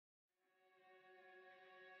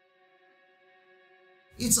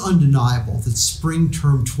It's undeniable that spring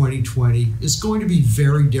term 2020 is going to be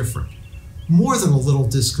very different, more than a little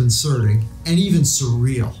disconcerting and even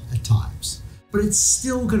surreal at times. But it's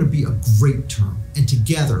still going to be a great term, and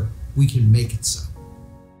together we can make it so.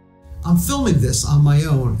 I'm filming this on my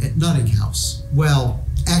own at Nutting House. Well,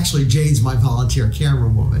 actually Jane's my volunteer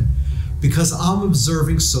camerawoman, because I'm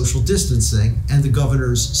observing social distancing and the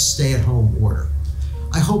governor's stay-at-home order.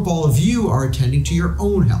 I hope all of you are attending to your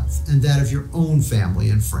own health and that of your own family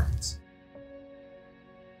and friends.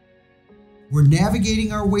 We're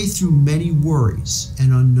navigating our way through many worries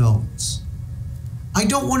and unknowns. I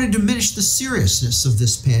don't want to diminish the seriousness of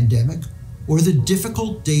this pandemic or the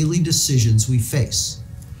difficult daily decisions we face.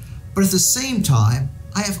 But at the same time,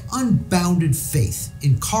 I have unbounded faith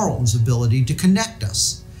in Carleton's ability to connect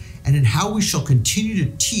us and in how we shall continue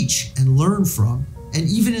to teach and learn from and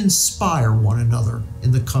even inspire one another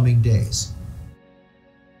in the coming days.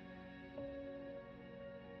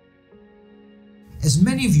 As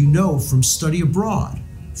many of you know from study abroad,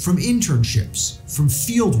 from internships, from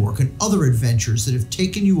fieldwork and other adventures that have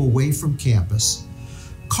taken you away from campus,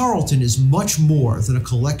 Carleton is much more than a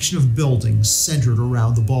collection of buildings centered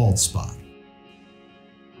around the bald spot.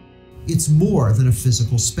 It's more than a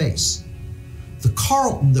physical space. The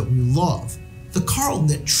Carleton that we love, the Carleton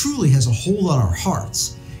that truly has a hold on our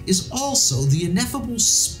hearts, is also the ineffable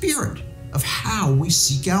spirit of how we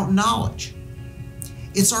seek out knowledge.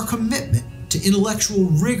 It's our commitment to intellectual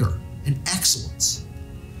rigor and excellence.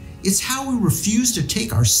 It's how we refuse to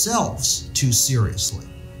take ourselves too seriously.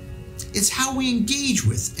 It's how we engage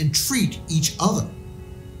with and treat each other.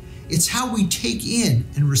 It's how we take in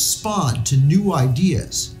and respond to new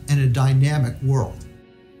ideas and a dynamic world.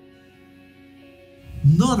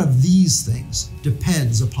 None of these things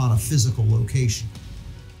depends upon a physical location.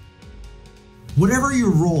 Whatever your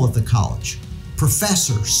role at the college,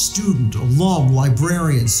 professor, student, alum,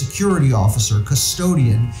 librarian, security officer,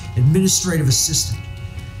 custodian, administrative assistant,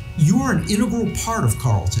 you are an integral part of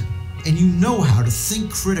Carleton, and you know how to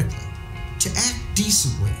think critically, to act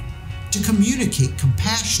decently, to communicate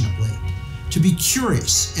compassionately, to be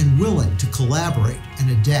curious and willing to collaborate and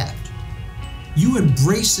adapt. You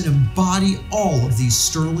embrace and embody all of these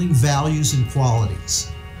sterling values and qualities.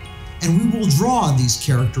 And we will draw on these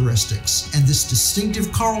characteristics and this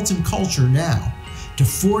distinctive Carleton culture now to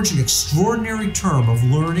forge an extraordinary term of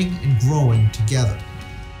learning and growing together.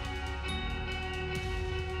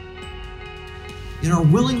 In our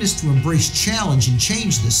willingness to embrace challenge and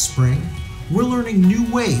change this spring, we're learning new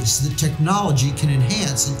ways that technology can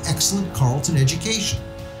enhance an excellent Carleton education.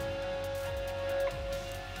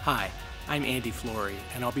 Hi. I'm Andy Flory,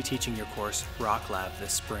 and I'll be teaching your course Rock Lab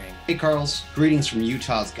this spring. Hey Carls, greetings from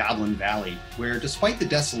Utah's Goblin Valley, where despite the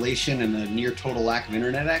desolation and the near total lack of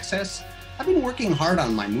internet access, I've been working hard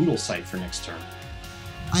on my Moodle site for next term.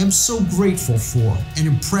 I am so grateful for and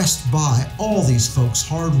impressed by all these folks'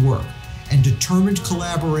 hard work and determined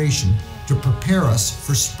collaboration to prepare us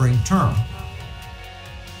for spring term.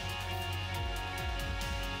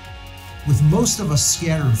 With most of us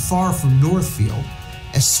scattered far from Northfield,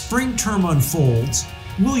 as spring term unfolds,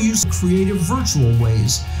 we'll use creative virtual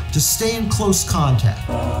ways to stay in close contact,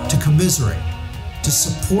 to commiserate, to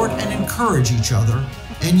support and encourage each other,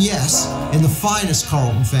 and yes, in the finest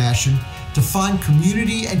Carleton fashion, to find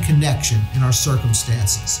community and connection in our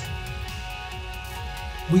circumstances.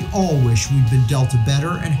 We all wish we'd been dealt a better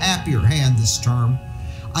and happier hand this term.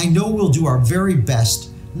 I know we'll do our very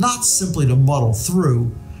best, not simply to muddle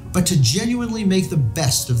through, but to genuinely make the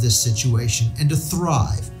best of this situation and to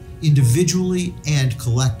thrive individually and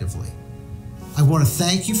collectively. I want to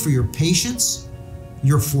thank you for your patience,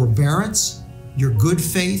 your forbearance, your good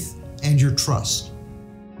faith, and your trust.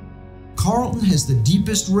 Carleton has the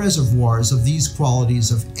deepest reservoirs of these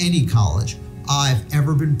qualities of any college I've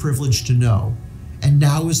ever been privileged to know, and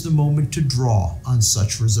now is the moment to draw on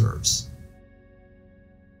such reserves.